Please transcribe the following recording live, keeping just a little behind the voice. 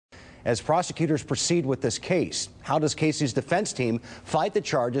as prosecutors proceed with this case. How does Casey's defense team fight the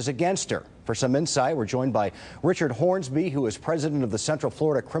charges against her? For some insight, we're joined by Richard Hornsby, who is president of the Central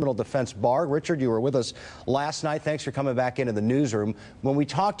Florida Criminal Defense Bar. Richard, you were with us last night. Thanks for coming back into the newsroom. When we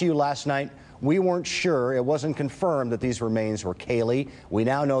talked to you last night, we weren't sure. It wasn't confirmed that these remains were Kaylee. We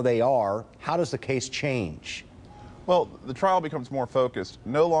now know they are. How does the case change? Well, the trial becomes more focused.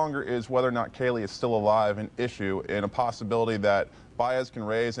 No longer is whether or not Kaylee is still alive an issue and a possibility that Baez can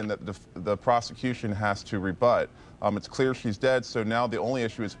raise and that the prosecution has to rebut. It's clear she's dead, so now the only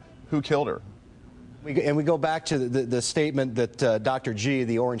issue is who killed her. We go back to the statement that Dr. G,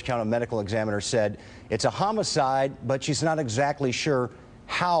 the Orange County medical examiner, said it's a homicide, but she's not exactly sure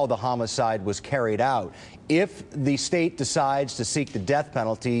how the homicide was carried out. If the state decides to seek the death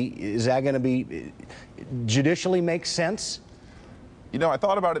penalty, is that going to be judicially make sense? You know, I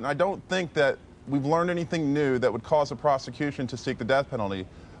thought about it, and I don't think that we've learned anything new that would cause a prosecution to seek the death penalty.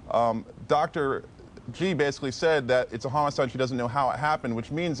 Dr. G basically said that it's a homicide. She doesn't know how it happened,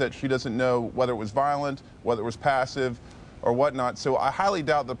 which means that she doesn't know whether it was violent, whether it was passive, or whatnot. So I highly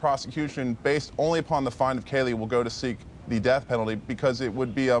doubt the prosecution, based only upon the find of Kaylee, will go to seek the death penalty, because it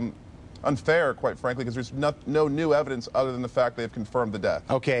would be unfair, quite frankly, because there's no new evidence other than the fact they've confirmed the death.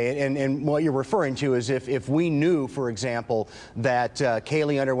 Okay, and what you're referring to is if we knew, for example, that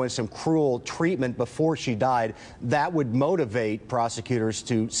Kaylee underwent some cruel treatment before she died, that would motivate prosecutors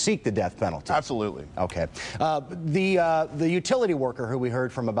to seek the death penalty. Absolutely. Okay. The utility worker who we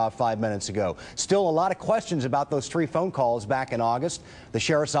heard from about 5 minutes ago, still a lot of questions about those 3 phone calls back in August. The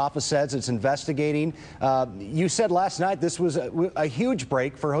sheriff's office says it's investigating. You said last night this was a huge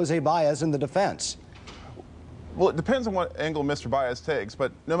break for Jose Baez in the defense. Well, it depends on what angle Mr. Baez takes,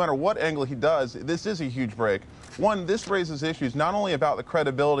 but no matter what angle he does, this is a huge break. One, this raises issues not only about the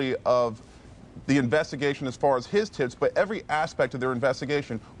credibility of the investigation as far as his tips, but every aspect of their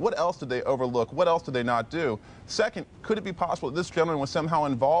investigation. What else did they overlook? What else did they not do? Second, could it be possible that this gentleman was somehow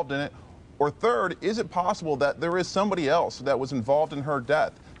involved in it? Or third, is it possible that there is somebody else that was involved in her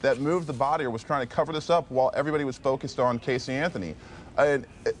death, that moved the body or was trying to cover this up while everybody was focused on Casey Anthony? And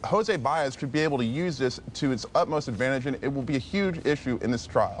Jose Baez could be able to use this to its utmost advantage, and it will be a huge issue in this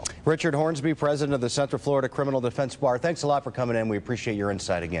trial. Richard Hornsby, president of the Central Florida Criminal Defense Bar, thanks a lot for coming in. We appreciate your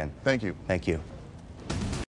insight again. Thank you. Thank you.